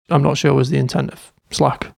I'm not sure was the intent of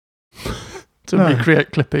Slack to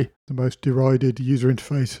recreate Clippy. The most derided user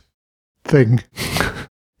interface thing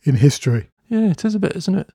in history. Yeah, it is a bit,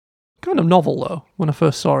 isn't it? Kind of novel, though, when I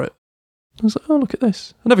first saw it. I was like, oh, look at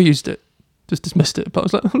this. I never used it, just dismissed it, but I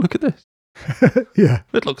was like, oh, look at this. Yeah.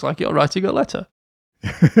 It looks like you're writing a letter.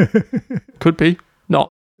 Could be, not.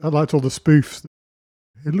 I liked all the spoofs.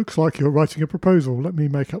 It looks like you're writing a proposal. Let me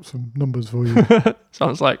make up some numbers for you.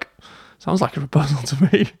 Sounds like a proposal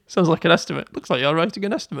to me. Sounds like an estimate. Looks like you're writing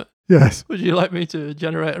an estimate. Yes. Would you like me to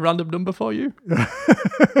generate a random number for you?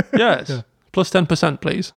 Yes. Yeah. Plus 10%,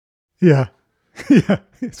 please. Yeah. Yeah.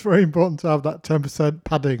 It's very important to have that 10%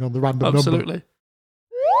 padding on the random number. Absolutely.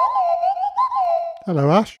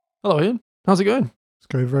 Hello, Ash. Hello, Ian. How's it going? It's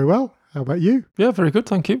going very well. How about you? Yeah, very good,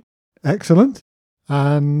 thank you. Excellent.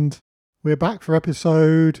 And we're back for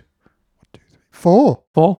episode 4.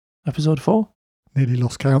 Episode 4. Nearly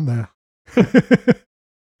lost count there.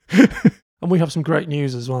 And we have some great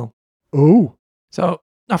news as well. Oh. So,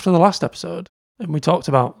 after the last episode, and we talked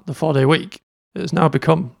about the 4-day week, it has now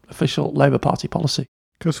become official Labour Party policy.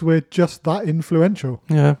 Because we're just that influential.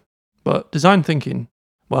 Yeah. But design thinking,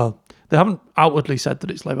 well, they haven't outwardly said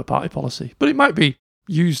that it's Labour Party policy, but it might be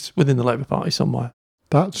used within the Labour Party somewhere.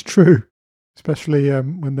 That's true. Especially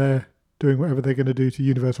when they're doing whatever they're going to do to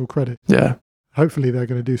universal credit. Yeah. Hopefully they're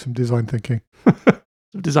going to do some design thinking.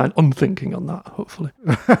 Design unthinking on that, hopefully.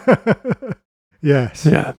 Yes.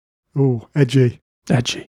 Yeah. Ooh, edgy.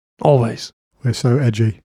 Edgy. Always. We're so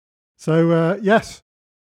edgy. So, yes.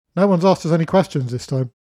 No one's asked us any questions this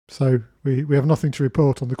time. So we have nothing to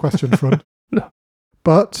report on the question front. No.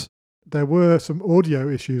 But there were some audio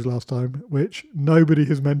issues last time, which nobody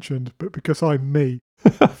has mentioned, but because I'm me,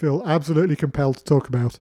 I feel absolutely compelled to talk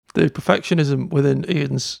about. The perfectionism within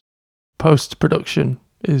Ian's post-production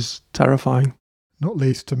is terrifying. Not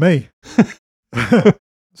least to me.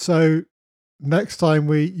 So next time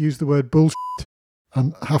we use the word bullshit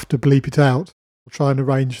and have to bleep it out, we'll try and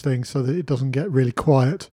arrange things so that it doesn't get really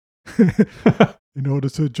quiet in order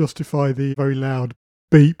to justify the very loud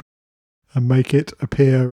beep and make it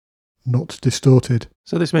appear not distorted.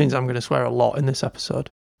 So this means I'm going to swear a lot in this episode.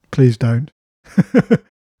 Please don't.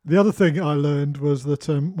 The other thing I learned was that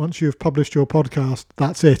once you've published your podcast,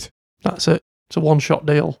 that's it. That's it. It's a one-shot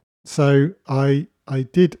deal. So I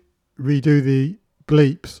did redo the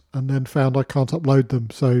bleeps and then found I can't upload them.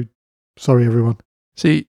 So sorry, everyone.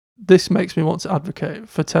 See, this makes me want to advocate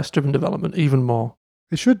for test-driven development even more.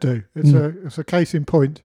 It should do. It's a case in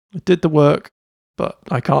point. I did the work, but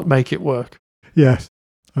I can't make it work. Yes,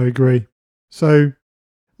 I agree. So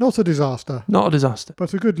not a disaster. Not a disaster.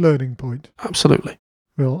 But a good learning point. Absolutely.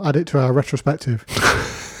 We'll add it to our retrospective.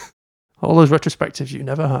 All those retrospectives you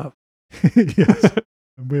never have. Yes.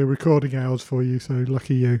 And we're recording ours for you, so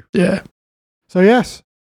lucky you. Yeah. So yes,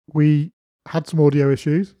 we had some audio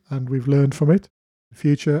issues and we've learned from it. In the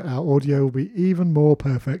future, our audio will be even more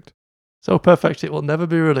perfect. So perfect it will never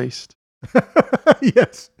be released.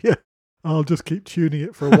 Yes, yeah. I'll just keep tuning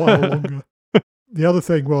it for a while longer. The other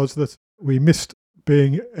thing was that we missed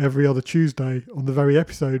being every other Tuesday on the very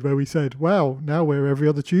episode where we said, wow, now we're every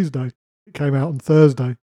other Tuesday. It came out on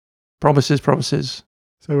Thursday. Promises.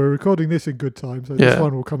 So we're recording this in good time, so this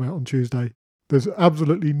one will come out on Tuesday. There's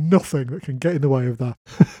absolutely nothing that can get in the way of that.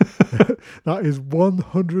 That is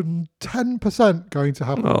 110% going to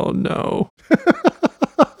happen. Oh, no.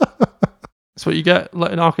 That's what you get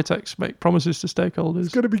letting architects make promises to stakeholders.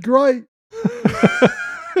 It's going to be great.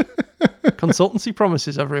 Consultancy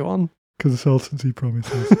promises, everyone. Consultancy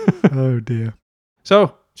promises. Oh, dear.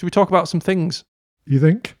 So, should we talk about some things? You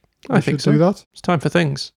think? I think so. Do that? It's time for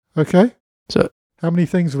things. Okay. So, how many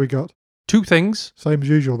things have we got? 2 things. Same as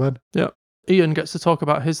usual, then. Yeah. Ian gets to talk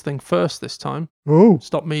about his thing first this time. Oh.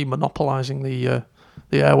 Stop me monopolising the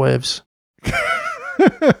airwaves.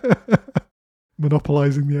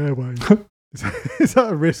 Monopolising the airwaves. Is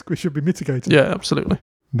that a risk we should be mitigating? Yeah, absolutely.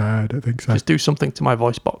 No, I don't think so. Just do something to my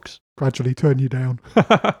voice box. Gradually turn you down.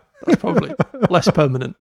 That's probably less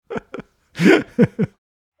permanent.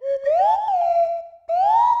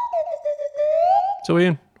 So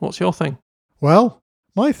Ian, what's your thing? Well,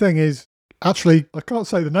 my thing is, actually, I can't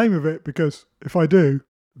say the name of it because if I do,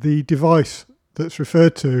 the device that's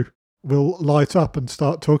referred to will light up and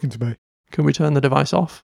start talking to me. Can we turn the device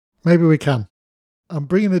off? Maybe we can. I'm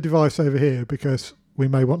bringing the device over here because we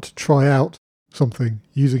may want to try out something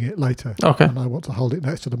using it later. Okay. And I want to hold it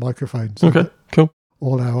next to the microphone so okay, that cool.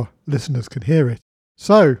 all our listeners can hear it.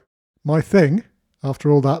 So, my thing, after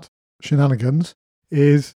all that shenanigans,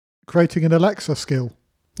 is creating an Alexa skill.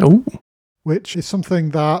 Oh. Which is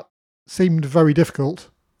something that seemed very difficult.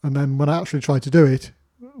 And then when I actually tried to do it,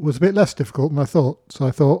 was a bit less difficult than I thought. So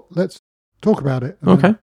I thought, let's talk about it. And Okay.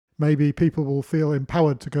 then maybe people will feel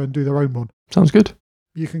empowered to go and do their own one. Sounds good.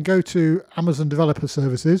 You can go to Amazon Developer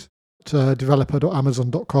Services at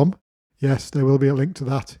developer.amazon.com. Yes, there will be a link to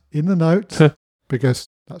that in the notes because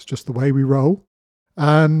that's just the way we roll.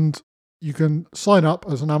 And you can sign up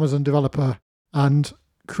as an Amazon developer and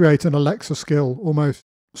create an Alexa skill almost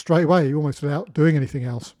straight away, almost without doing anything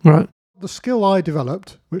else. Right. The skill I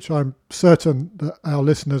developed, which I'm certain that our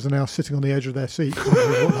listeners are now sitting on the edge of their seat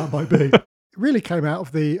wondering what that might be, really came out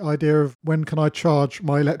of the idea of when can I charge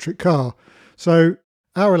my electric car. So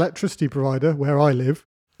our electricity provider, where I live,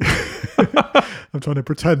 I'm trying to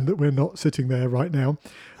pretend that we're not sitting there right now,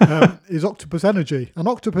 is Octopus Energy. And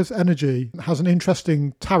Octopus Energy has an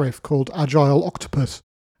interesting tariff called Agile Octopus.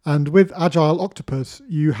 And with Agile Octopus,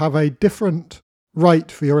 you have a different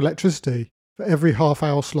rate for your electricity for every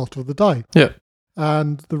half-hour slot of the day. Yeah.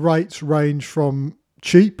 And the rates range from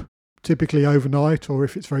cheap, typically overnight, or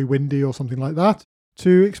if it's very windy or something like that,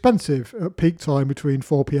 to expensive at peak time between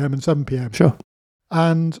 4 p.m. and 7 p.m. Sure.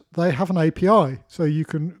 And they have an API, so you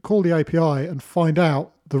can call the API and find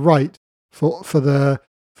out the rate for the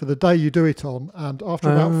day you do it on, and after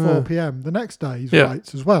about 4 p.m. the next day's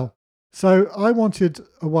rates as well. So I wanted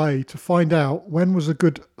a way to find out when was a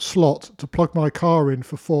good slot to plug my car in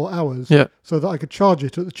for 4 hours, so that I could charge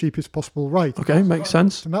it at the cheapest possible rate. Okay, makes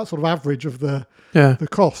sense. And that sort of average of the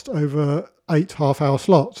cost over 8 half-hour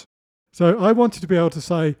slots. So I wanted to be able to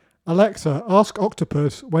say, Alexa, ask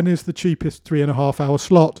Octopus when is the cheapest 3.5-hour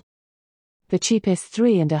slot. The cheapest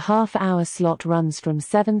 3.5-hour slot runs from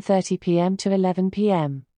 7:30 p.m. to 11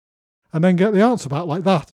 p.m. And then get the answer back like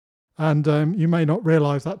that. And you may not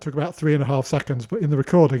realise that took about 3.5 seconds, but in the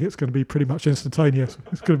recording it's going to be pretty much instantaneous.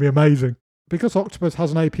 It's going to be amazing. Because Octopus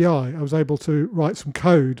has an API, I was able to write some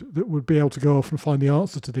code that would be able to go off and find the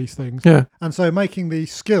answer to these things. Yeah. And so making the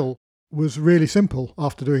skill was really simple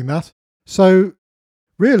after doing that. So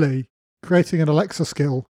really, creating an Alexa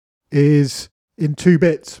skill is in 2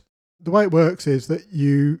 bits. The way it works is that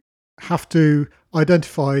you have to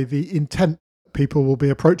identify the intent people will be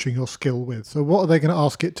approaching your skill with. So what are they going to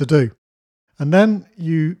ask it to do? And then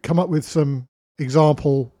you come up with some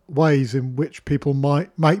example ways in which people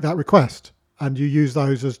might make that request, and you use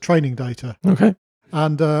those as training data. Okay.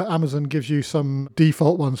 And Amazon gives you some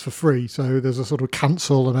default ones for free. So there's a sort of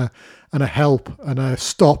cancel and a help and a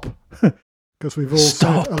stop, because we've all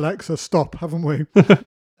said Alexa stop, haven't we?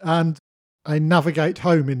 And a navigate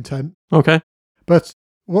home intent. Okay. But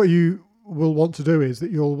what you will want to do is that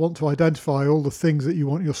you'll want to identify all the things that you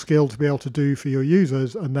want your skill to be able to do for your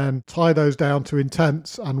users, and then tie those down to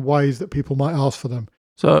intents and ways that people might ask for them.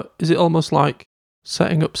 So is it almost like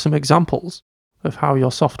setting up some examples of how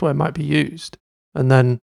your software might be used and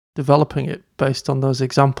then developing it based on those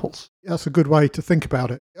examples? That's a good way to think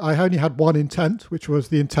about it. I only had one intent, which was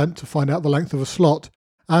the intent to find out the length of a slot.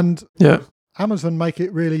 And Amazon make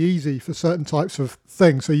it really easy for certain types of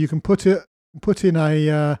things. So you can put in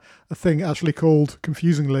a thing actually called,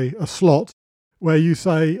 confusingly, a slot, where you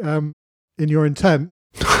say in your intent,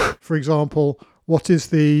 for example, what is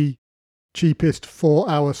the cheapest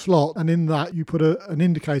 4-hour slot? And in that you put an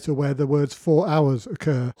indicator where the words 4 hours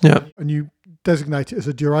occur. Yeah. And you designate it as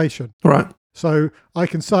a duration. Right. So I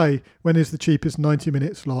can say when is the cheapest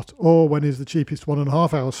 90-minute slot, or when is the cheapest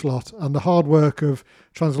 1.5-hour slot. And the hard work of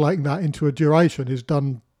translating that into a duration is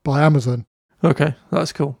done by Amazon. Okay,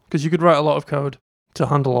 that's cool. Because you could write a lot of code to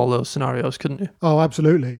handle all those scenarios, couldn't you? Oh,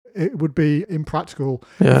 absolutely. It would be impractical.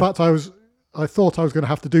 Yeah. In fact, I thought I was going to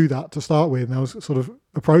have to do that to start with, and I was sort of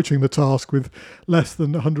approaching the task with less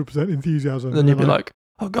than 100% enthusiasm. Then you'd be like,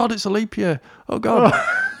 oh God, it's a leap year. Oh God.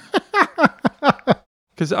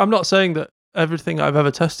 Because I'm not saying that everything I've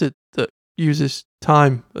ever tested that uses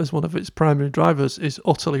time as one of its primary drivers is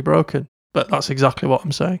utterly broken, but that's exactly what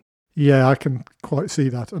I'm saying. Yeah, I can quite see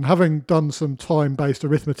that. And having done some time-based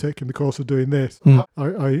arithmetic in the course of doing this,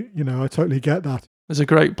 I totally get that. There's a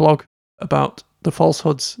great blog about the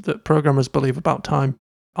falsehoods that programmers believe about time.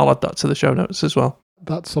 I'll add that to the show notes as well.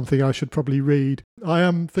 That's something I should probably read. I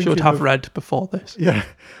am thinking should have read before this. Yeah.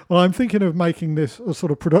 Well, I'm thinking of making this,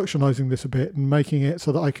 sort of productionizing this a bit and making it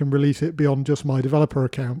so that I can release it beyond just my developer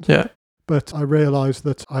account. Yeah. But I realise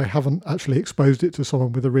that I haven't actually exposed it to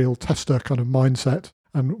someone with a real tester kind of mindset.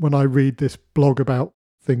 And when I read this blog about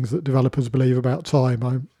things that developers believe about time,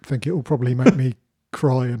 I think it will probably make me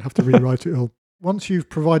cry and have to rewrite it all. Once you've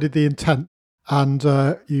provided the intent and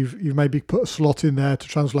you've maybe put a slot in there to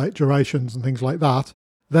translate durations and things like that,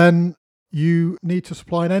 then you need to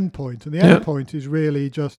supply an endpoint. And the endpoint is really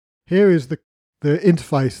just, here is the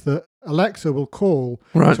interface that Alexa will call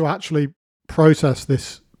to actually process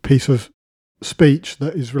this piece of speech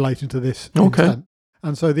that is relating to this Okay. intent.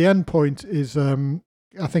 And so the endpoint is,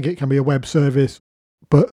 I think it can be a web service,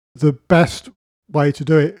 but the best way to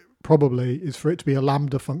do it probably is for it to be a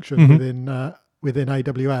Lambda function within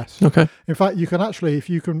AWS. Okay. In fact, you can actually, if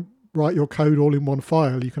you can write your code all in one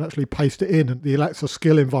file, you can actually paste it in, and the Alexa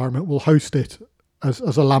skill environment will host it as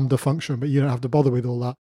a Lambda function, but you don't have to bother with all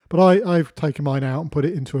that. But I've taken mine out and put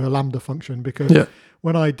it into a Lambda function because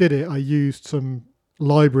when I did it, I used some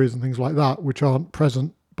libraries and things like that, which aren't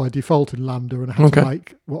present by default in Lambda, and I had to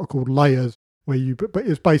make what are called layers, where but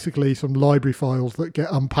it's basically some library files that get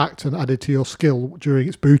unpacked and added to your skill during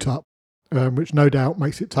its boot up, which no doubt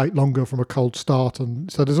makes it take longer from a cold start.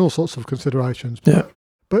 And so there's all sorts of considerations. Yeah.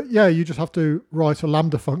 But yeah, you just have to write a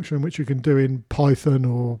Lambda function, which you can do in Python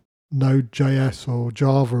or Node.js or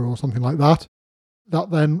Java or something like that. That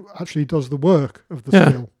then actually does the work of the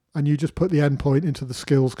skill, and you just put the endpoint into the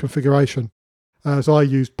skills configuration. So I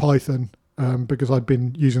used Python because I'd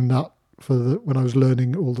been using that when I was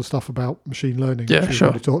learning all the stuff about machine learning. Yeah, which we sure.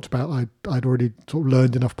 already talked about. I'd already sort of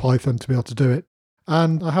learned enough Python to be able to do it.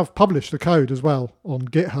 And I have published the code as well on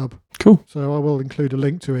GitHub. Cool. So I will include a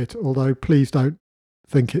link to it, although please don't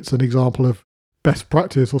think it's an example of best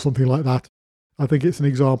practice or something like that. I think it's an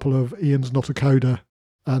example of Ian's not a coder,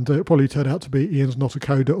 and it'll probably turn out to be Ian's not a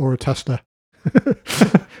coder or a tester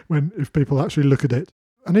if people actually look at it.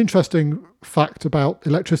 An interesting fact about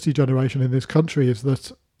electricity generation in this country is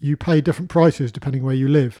that you pay different prices depending where you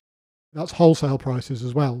live. That's wholesale prices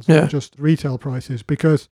as well, so not just retail prices,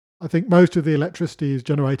 because I think most of the electricity is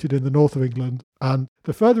generated in the north of England, and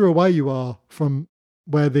the further away you are from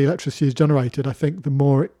where the electricity is generated, I think the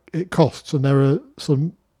more it costs, and there are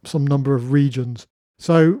some number of regions.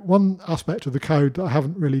 So one aspect of the code that I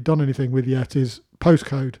haven't really done anything with yet is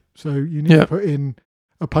postcode. So you need to put in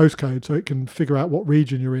a postcode so it can figure out what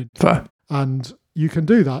region you're in. Fair. And you can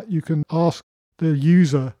do that. You can ask the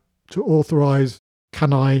user to authorize,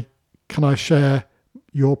 can I share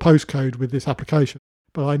your postcode with this application?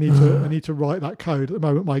 But I need to write that code. At the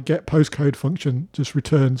moment, my get postcode function just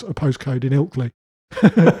returns a postcode in Ilkley.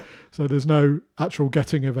 So there's no actual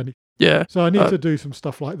getting of any. Yeah. So I need to do some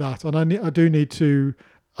stuff like that. And I do need to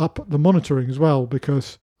up the monitoring as well,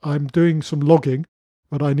 because I'm doing some logging,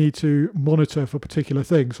 but I need to monitor for particular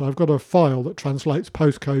things. So I've got a file that translates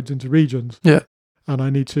postcodes into regions. Yeah. And I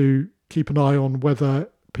need to keep an eye on whether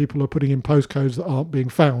people are putting in postcodes that aren't being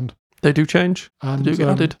found. They do change. And They do get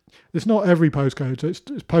added. it's not every postcode. So it's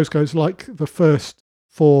postcodes like the first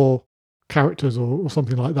 4 characters or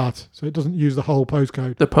something like that. So it doesn't use the whole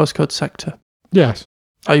postcode. The postcode sector. Yes.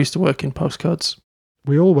 I used to work in postcodes.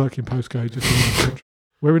 We all work in postcodes.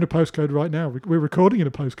 We're in a postcode right now. We're recording in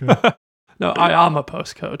a postcode. No, I am a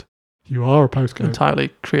postcode. You are a postcode. Entirely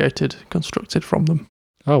constructed from them.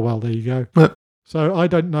 Oh, well, there you go. Yeah. So I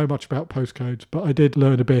don't know much about postcodes, but I did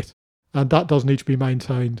learn a bit. And that does need to be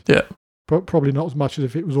maintained. Yeah. Probably not as much as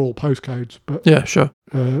if it was all postcodes, but Yeah, sure.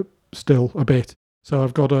 Still a bit. So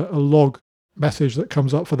I've got a log message that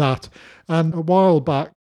comes up for that. And a while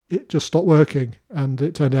back, it just stopped working. And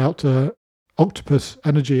it turned out Octopus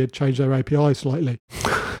Energy had changed their API slightly.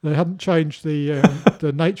 They hadn't changed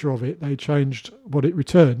the nature of it. They changed what it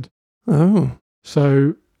returned. Oh.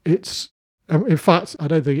 So it's, in fact, I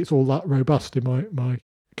don't think it's all that robust in my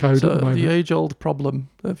code So at the moment. the age-old problem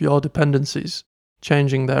of your dependencies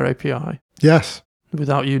changing their API Yes.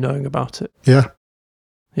 without you knowing about it. Yeah.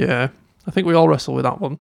 Yeah. I think we all wrestle with that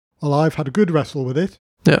one. Well, I've had a good wrestle with it.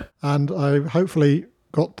 Yeah. And I've hopefully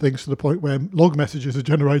got things to the point where log messages are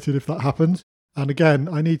generated if that happens. And again,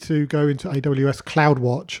 I need to go into AWS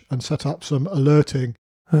CloudWatch and set up some alerting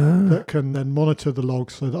that can then monitor the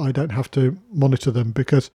logs so that I don't have to monitor them,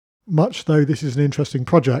 because much though this is an interesting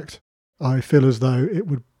project, I feel as though it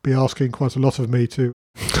would be asking quite a lot of me to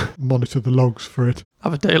monitor the logs for it.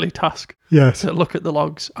 Have a daily task Yes. to look at the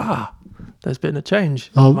logs. There's been a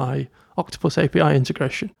change I'll- in my Octopus API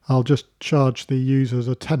integration. I'll just charge the users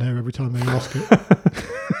a tenner every time they ask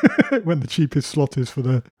it when the cheapest slot is for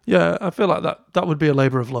the... Yeah, I feel like that would be a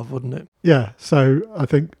labour of love, wouldn't it? Yeah, so I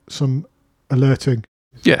think some alerting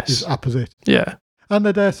is Yes. apposite. Yeah. And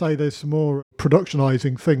I dare say there's some more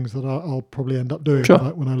productionizing things that I'll probably end up doing Sure.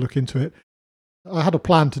 when I look into it. I had a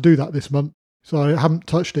plan to do that this month, so I haven't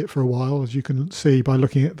touched it for a while. As you can see by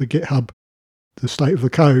looking at the GitHub, the state of the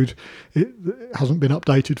code, it hasn't been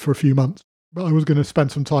updated for a few months. But I was going to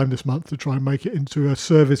spend some time this month to try and make it into a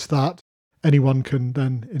service that anyone can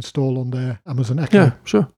then install on their Amazon Echo. Yeah,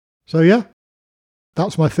 sure. So yeah,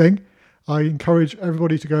 that's my thing. I encourage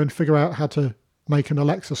everybody to go and figure out how to make an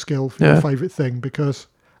Alexa skill for your favourite thing, because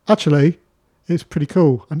actually it's pretty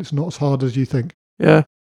cool and it's not as hard as you think. Yeah.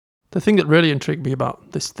 the thing that really intrigued me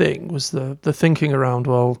about this thing was the thinking around,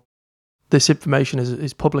 well, this information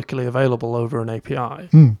is publicly available over an API.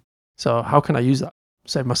 So how can I use that?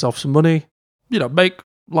 Save myself some money, make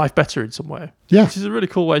life better in some way. Yeah. Which is a really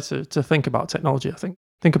cool way to think about technology, I think.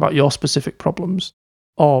 Think about your specific problems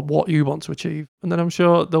or what you want to achieve. And then I'm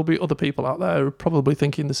sure there'll be other people out there who are probably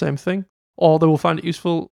thinking the same thing, or they will find it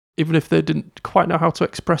useful even if they didn't quite know how to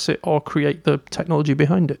express it or create the technology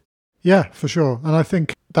behind it. Yeah, for sure. And I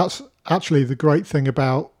think that's actually the great thing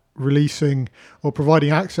about releasing or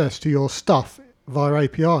providing access to your stuff via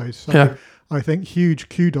APIs. So I think huge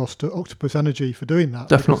kudos to Octopus Energy for doing that.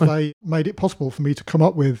 Definitely. Because they made it possible for me to come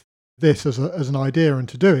up with this as an idea and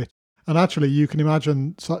to do it. And actually, you can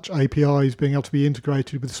imagine such APIs being able to be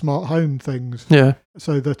integrated with smart home things. Yeah.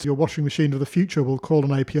 So that your washing machine of the future will call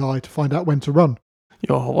an API to find out when to run.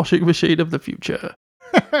 Your washing machine of the future.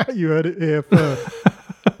 You heard it here first.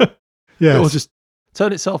 Yes. It will just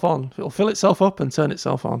turn itself on. It'll fill itself up and turn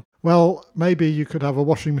itself on. Well, maybe you could have a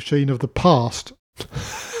washing machine of the past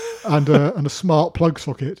and a smart plug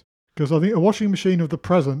socket. Because I think a washing machine of the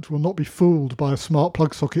present will not be fooled by a smart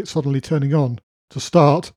plug socket suddenly turning on to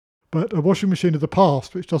start. But a washing machine of the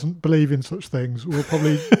past, which doesn't believe in such things,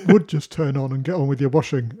 would just turn on and get on with your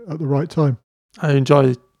washing at the right time. I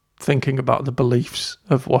enjoy thinking about the beliefs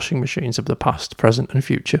of washing machines of the past, present and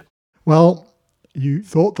future. Well, you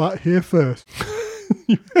thought that here first.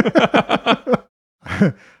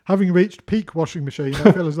 Having reached peak washing machine,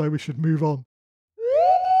 I feel as though we should move on.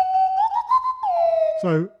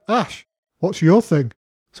 So, Ash, what's your thing?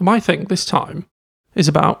 So my thing this time is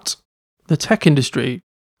about the tech industry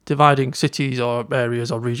dividing cities or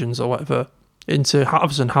areas or regions or whatever into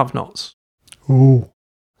haves and have-nots. Ooh.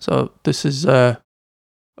 So this is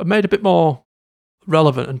made a bit more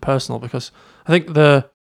relevant and personal because I think the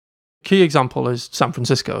key example is San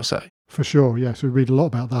Francisco, say. For sure, yes. We read a lot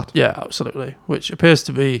about that. Yeah, absolutely. Which appears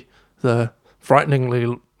to be the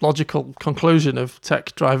frighteningly logical conclusion of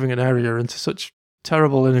tech driving an area into such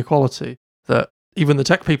terrible inequality that even the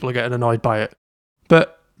tech people are getting annoyed by it.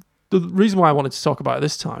 But the reason why I wanted to talk about it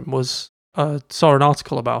this time was I saw an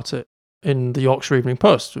article about it in the Yorkshire Evening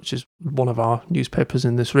Post, which is one of our newspapers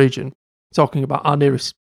in this region, talking about our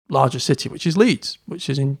nearest larger city, which is Leeds, which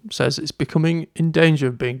says it's becoming in danger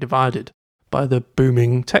of being divided by the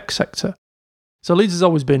booming tech sector. So Leeds has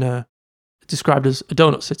always been described as a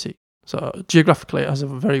donut city. So geographically, it has a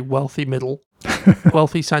very wealthy middle,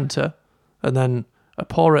 wealthy centre, and then a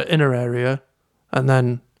poorer inner area, and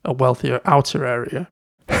then a wealthier outer area.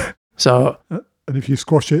 So, and if you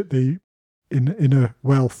squash it, the inner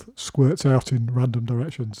wealth squirts out in random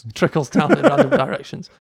directions. Trickles down in random directions.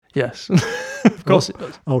 Yes, of course it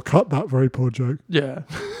does. I'll cut that very poor joke. Yeah.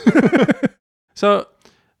 So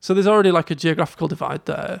there's already like a geographical divide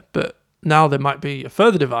there, but now there might be a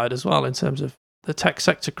further divide as well in terms of the tech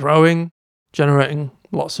sector growing, generating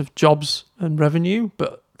lots of jobs and revenue,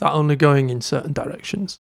 but that only going in certain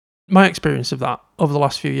directions. My experience of that over the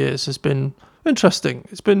last few years has been interesting.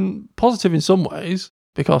 It's been positive in some ways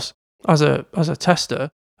because as a tester,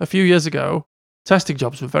 a few years ago, testing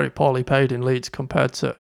jobs were very poorly paid in Leeds compared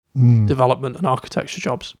to development and architecture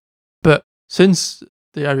jobs. But since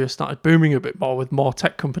the area started booming a bit more with more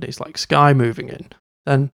tech companies like Sky moving in,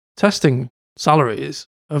 then testing salaries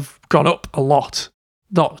have gone up a lot.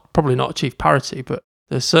 Probably not achieved parity, but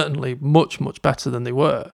they're certainly much, much better than they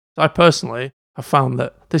were. I personally have found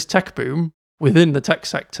that this tech boom within the tech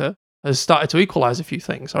sector has started to equalise a few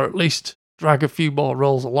things, or at least drag a few more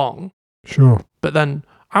roles along. Sure. But then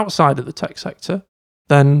outside of the tech sector,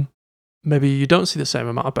 then maybe you don't see the same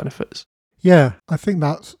amount of benefits. Yeah, I think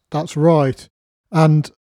that's right.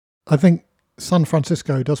 And I think San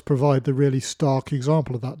Francisco does provide the really stark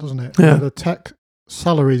example of that, doesn't it? Yeah. Where the tech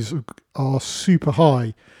salaries are super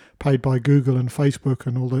high, paid by Google and Facebook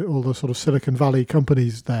and all the sort of Silicon Valley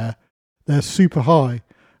companies there. They're super high.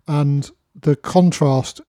 And the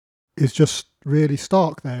contrast is just really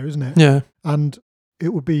stark there, isn't it? Yeah. And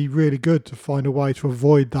it would be really good to find a way to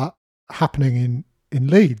avoid that happening in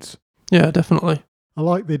Leeds. Yeah, definitely. I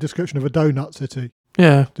like the description of a donut city,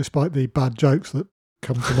 Yeah. despite the bad jokes that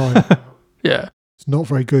come to mind. Yeah. It's not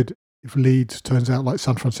very good if Leeds turns out like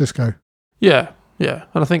San Francisco. Yeah. Yeah.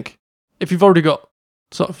 And I think if you've already got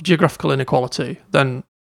sort of geographical inequality, then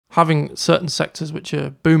having certain sectors which are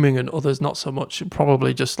booming and others not so much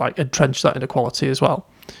probably just like entrench that inequality as well,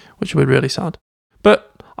 which would be really sad.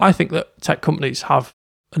 But I think that tech companies have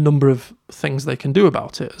a number of things they can do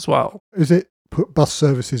about it as well. Is it put bus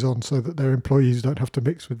services on so that their employees don't have to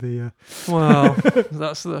mix with the... Well,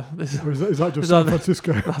 that's Or is that just San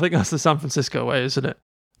Francisco? I think that's the San Francisco way, isn't it?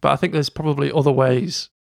 But I think there's probably other ways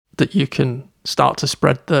that you can start to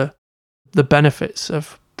spread the the benefits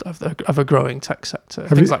of a growing tech sector.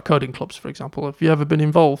 Things like coding clubs, for example. Have you ever been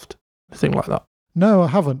involved in a thing like that? No, I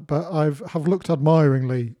haven't, but have looked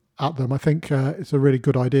admiringly at them. I think it's a really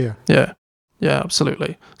good idea. Yeah,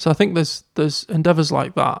 absolutely. So I think there's endeavours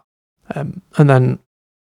like that, and then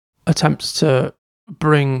attempts to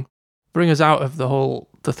bring us out of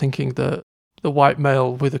the thinking that the white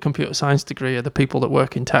male with a computer science degree are the people that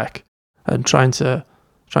work in tech, and trying to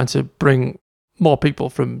bring more people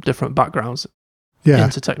from different backgrounds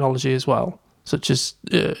into technology as well. Such as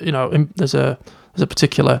there's a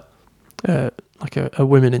particular like a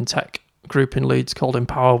women in tech group in Leeds called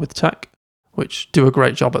Empower with Tech, which do a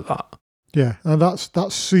great job at that. Yeah, and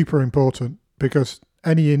that's super important, because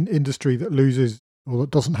any industry that loses or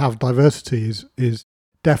that doesn't have diversity is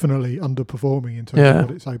definitely underperforming in terms of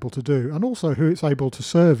what it's able to do, and also who it's able to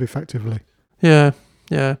serve effectively. Yeah.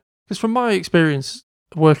 Because from my experience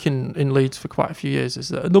working in Leeds for quite a few years, is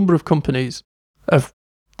that a number of companies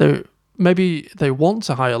maybe they want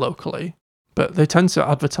to hire locally, but they tend to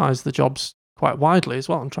advertise the jobs quite widely as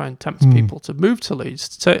well and try and tempt people to move to Leeds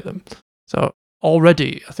to take them. So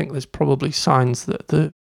already, I think there's probably signs that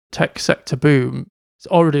the tech sector boom is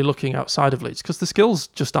already looking outside of Leeds, because the skills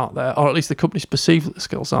just aren't there, or at least the companies perceive that the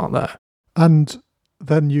skills aren't there. And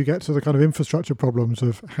then you get to the kind of infrastructure problems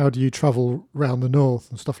of how do you travel around the north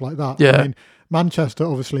and stuff like that. Yeah. I mean, Manchester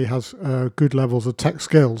obviously has good levels of tech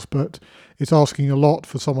skills, but it's asking a lot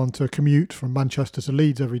for someone to commute from Manchester to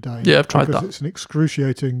Leeds every day. Yeah, I've tried because that. It's an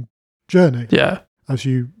excruciating journey. Yeah. As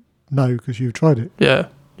you know, because you've tried it. Yeah,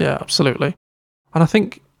 absolutely. And I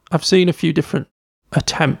think I've seen a few different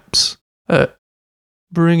attempts at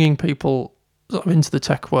bringing people sort of into the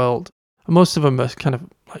tech world. And most of them are kind of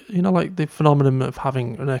like the phenomenon of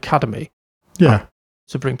having an academy to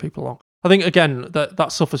bring people along. I think, again,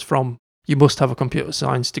 that suffers from you must have a computer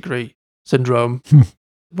science degree syndrome,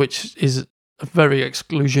 which is a very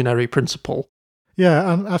exclusionary principle.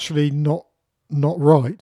 Yeah, and actually not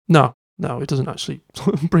right. No, it doesn't actually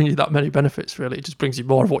bring you that many benefits, really. It just brings you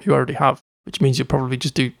more of what you already have, which means you'll probably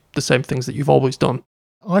just do the same things that you've always done.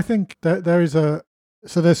 I think that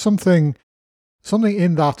there's something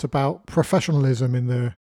in that about professionalism in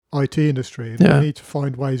the IT industry, and we need to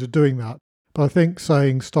find ways of doing that. But I think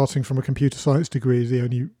saying starting from a computer science degree is the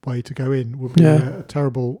only way to go in would be a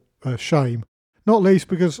terrible shame. Not least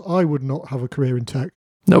because I would not have a career in tech.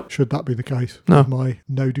 Nope. Should that be the case No. with my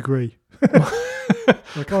no degree.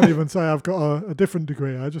 I can't even say I've got a different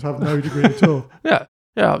degree. I just have no degree at all. Yeah,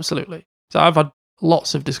 absolutely. So I've had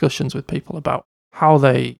lots of discussions with people about how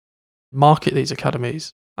they market these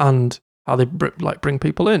academies and how they bring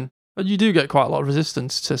people in. But you do get quite a lot of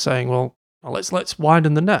resistance to saying, well, let's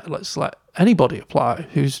widen the net. Let's let anybody apply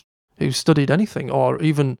who's studied anything, or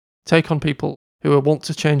even take on people who want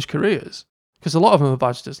to change careers. Because a lot of them are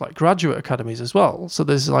badged as like graduate academies as well. So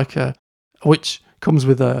there's which comes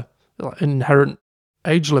with an inherent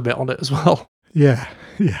age limit on it as well. Yeah.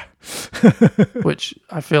 Which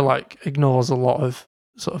I feel like ignores a lot of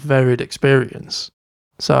sort of varied experience.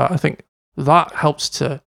 So I think that helps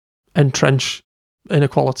to entrench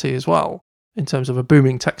inequality as well in terms of a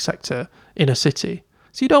booming tech sector in a city.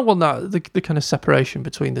 So you don't want that, the kind of separation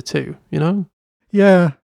between the two,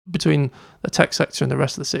 Yeah. Between the tech sector and the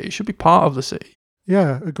rest of the city. It should be part of the city.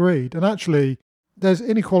 Yeah, agreed. And actually, there's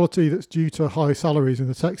inequality that's due to high salaries in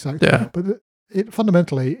the tech sector, but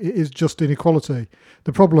fundamentally, it is just inequality.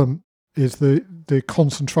 The problem is the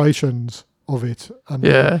concentrations of it, and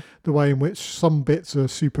the way in which some bits are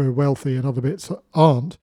super wealthy and other bits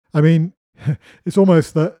aren't. I mean, it's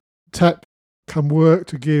almost that tech can work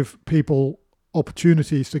to give people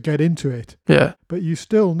opportunities to get into it. Yeah. But you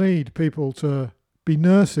still need people to be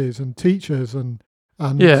nurses and teachers and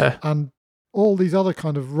all these other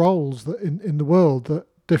kind of roles that in the world that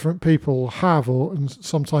different people have and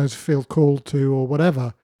sometimes feel called to or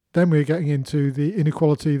whatever. Then we're getting into the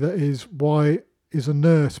inequality that is, why is a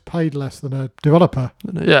nurse paid less than a developer?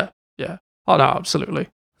 Yeah. Oh, no, absolutely.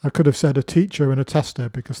 I could have said a teacher and a tester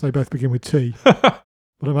because they both begin with T. But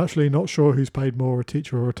I'm actually not sure who's paid more, a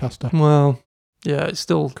teacher or a tester. Well, yeah, it's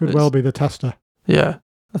well be the tester. Yeah,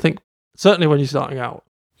 I think certainly when you're starting out.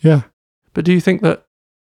 Yeah. But do you think that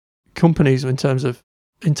companies, in terms of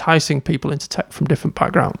enticing people into tech from different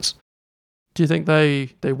backgrounds, do you think they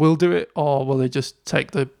will do it, or will they just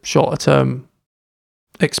take the shorter term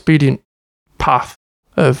expedient path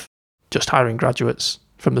of just hiring graduates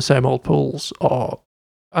from the same old pools? Or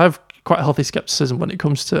I have quite a healthy skepticism when it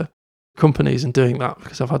comes to companies and doing that,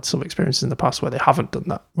 because I've had some experiences in the past where they haven't done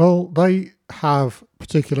that. Well, they have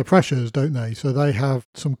particular pressures, don't they? So they have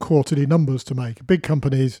some quarterly numbers to make. Big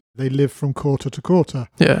companies, they live from quarter to quarter.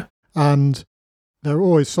 Yeah. And there are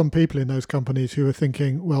always some people in those companies who are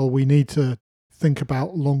thinking, well, we need to think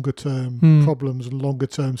about longer term problems and longer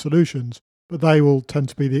term solutions, but they will tend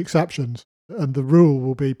to be the exceptions. And the rule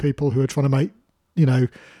will be people who are trying to make,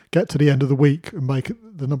 get to the end of the week and make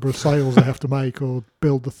the number of sales they have to make or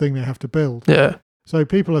build the thing they have to build. Yeah. So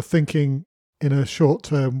people are thinking in a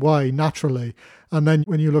short-term way, naturally. And then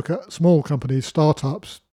when you look at small companies,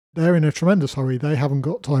 startups, they're in a tremendous hurry. They haven't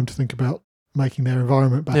got time to think about making their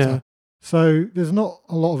environment better. Yeah. So there's not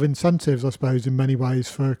a lot of incentives, I suppose, in many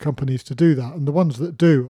ways for companies to do that. And the ones that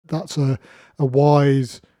do, that's a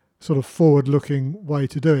wise sort of forward-looking way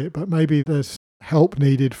to do it. But maybe there's help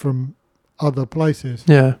needed from other places.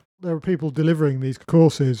 Yeah. There are people delivering these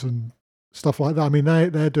courses and stuff like that. I mean,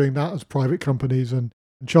 they're doing that as private companies and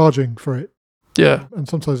charging for it. Yeah. And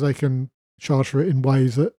sometimes they can charge for it in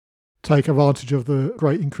ways that take advantage of the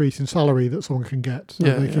great increase in salary that someone can get. So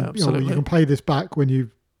they can, absolutely. You can pay this back when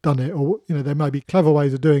you've done it, or there may be clever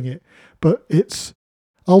ways of doing it, but it's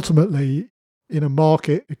ultimately in a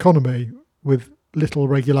market economy with little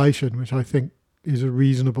regulation, which I think is a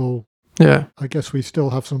reasonable. Yeah. I guess we still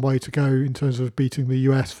have some way to go in terms of beating the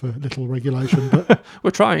US for little regulation, but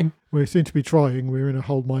We're trying. we seem to be trying. We're in a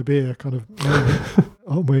hold my beer kind of moment,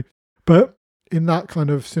 aren't we? But in that kind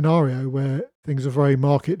of scenario where things are very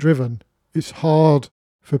market driven, it's hard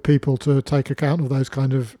for people to take account of those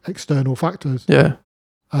kind of external factors. Yeah.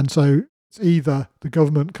 And so it's either the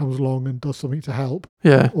government comes along and does something to help,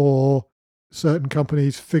 Yeah. or certain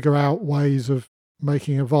companies figure out ways of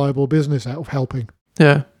making a viable business out of helping.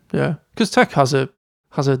 Yeah. Yeah. Because tech has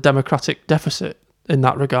a democratic deficit in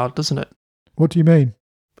that regard, doesn't it? What do you mean?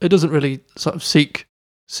 It doesn't really sort of seek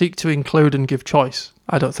to include and give choice,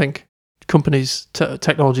 I don't think. Companies,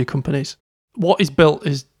 technology companies. What is built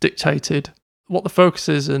is dictated. What the focus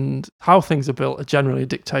is and how things are built are generally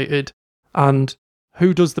dictated. And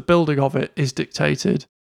who does the building of it is dictated.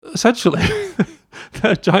 Essentially,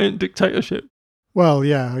 they're a giant dictatorship. Well,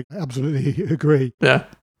 yeah, I absolutely agree. Yeah.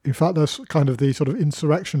 In fact, that's kind of the sort of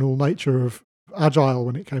insurrectional nature of Agile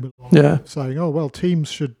when it came along. Yeah. Saying, oh, well, teams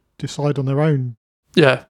should decide on their own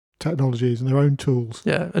Yeah. technologies and their own tools.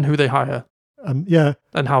 Yeah. And who they hire And yeah,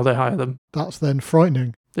 and how they hire them. that's then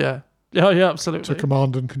frightening Yeah. Yeah, to absolutely.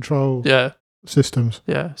 command and control Yeah. systems.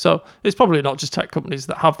 Yeah. So it's probably not just tech companies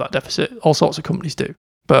that have that deficit. All sorts of companies do.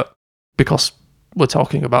 But because we're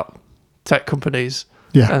talking about tech companies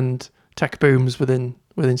Yeah. and tech booms within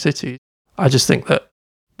cities, I just think that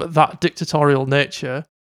dictatorial nature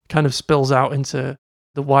kind of spills out into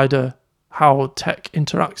the wider how tech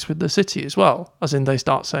interacts with the city as well. As in they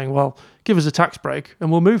start saying, well, give us a tax break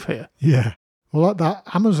and we'll move here. Yeah. Well, like that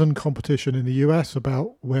Amazon competition in the US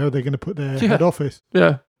about where they're going to put their head office.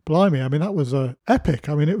 Yeah. Blimey, I mean, that was epic.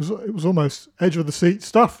 I mean, it was almost edge of the seat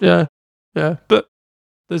stuff. Yeah. Yeah. But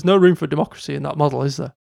there's no room for democracy in that model, is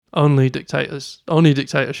there? Only dictators, only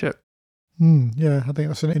dictatorship. Yeah, I think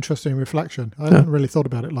that's an interesting reflection. I hadn't really thought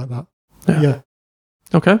about it like that. Yeah.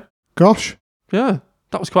 Okay. Gosh, Yeah.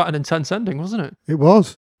 That was quite an intense ending, wasn't it? it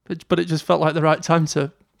was. But it just felt like the right time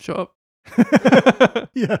to shut up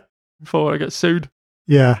Yeah. before I get sued.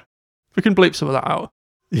 Yeah. We can bleep some of that out.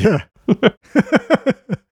 Yeah.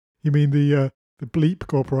 You mean the Bleep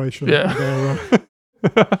Corporation? Yeah.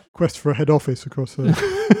 Their quest for a head office across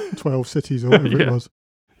 12 cities or whatever it was.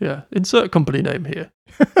 Yeah. Insert company name here.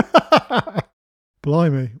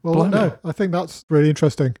 Blimey. Well, Blimey. no, I think that's really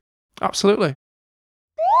interesting. Absolutely.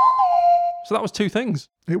 So that was two things.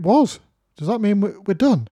 It was. Does that mean we're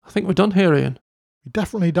done? I think we're done here, Ian. We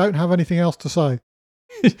definitely don't have anything else to say.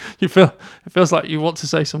 It feels like you want to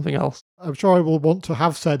say something else. I'm sure I will want to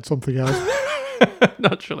have said something else.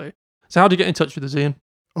 Naturally. So how do you get in touch with us, Ian?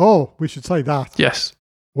 Oh, we should say that. Yes.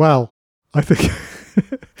 Well, I think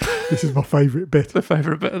this is my favourite bit. The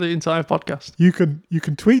favourite bit of the entire podcast. You can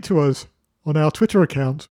tweet to us on our Twitter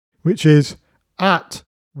account, which is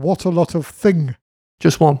 @whatalotofthing.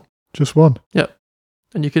 Just one. Just one. Yep.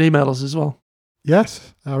 And you can email us as well.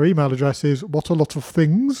 Yes, our email address is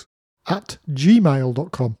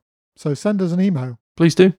whatalotofthings@gmail.com. So send us an email,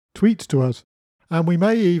 Please do. tweet to us, and we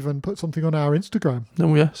may even put something on our Instagram.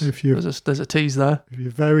 Oh, yes. If you're There's a tease there.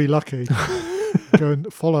 very lucky, go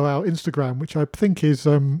and follow our Instagram, which I think is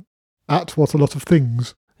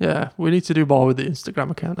 @whatalotofthings. Yeah. We need to do more with the Instagram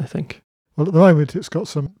account, I think. Well, at the moment, it's got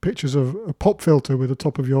some pictures of a pop filter with the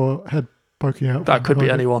top of your head poking out. That could be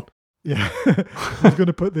behind it. anyone. Yeah. I was going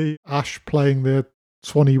to put the Ash playing the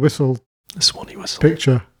Swanee whistle The Swanee whistle.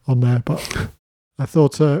 picture on there, but I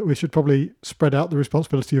thought we should probably spread out the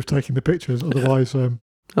responsibility of taking the pictures. Otherwise,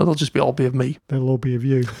 They'll just all be of me. they'll all be of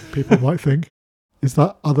you. People might think, is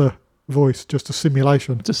that other voice, just a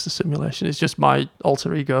simulation. Just a simulation. It's just my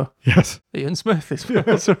alter ego. Yes. Ian Smith is my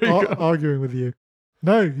alter ego. Arguing with you.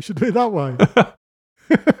 No, you should do it that way.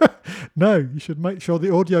 No, you should make sure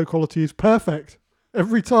the audio quality is perfect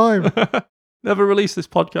every time. Never release this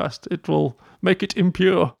podcast. It will make it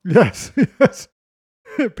impure. Yes, yes.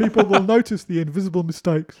 People will notice the invisible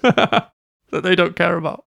mistakes That they don't care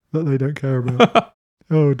about. that they don't care about.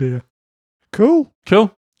 Oh dear. Cool.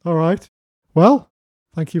 Cool. All right. Well,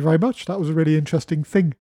 thank you very much. That was a really interesting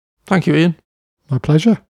thing. Thank you, Ian. My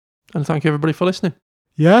pleasure. And thank you, everybody, for listening.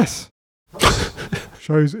 Yes.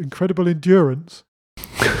 Shows incredible endurance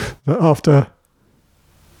that after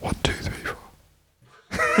 1, 2, 3, 4.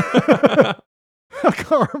 I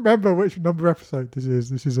can't remember which number episode this is.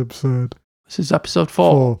 This is absurd. This is episode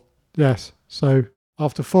 4. Yes. So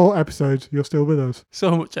after 4 episodes, you're still with us.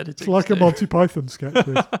 So much editing. It's like to a do. Monty Python sketch.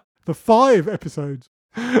 This. The 5 episodes.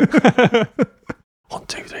 1,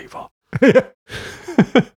 2, 3, 4. Yeah.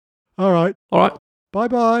 All right. All right.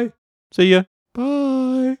 Bye-bye. See ya.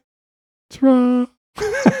 Bye. Ta-ra.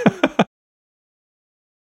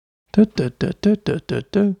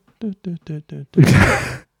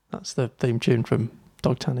 That's the theme tune from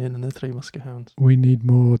D'Artagnan and the Three Muskehounds. We need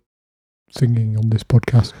more singing on this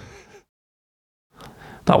podcast.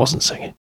 That wasn't singing.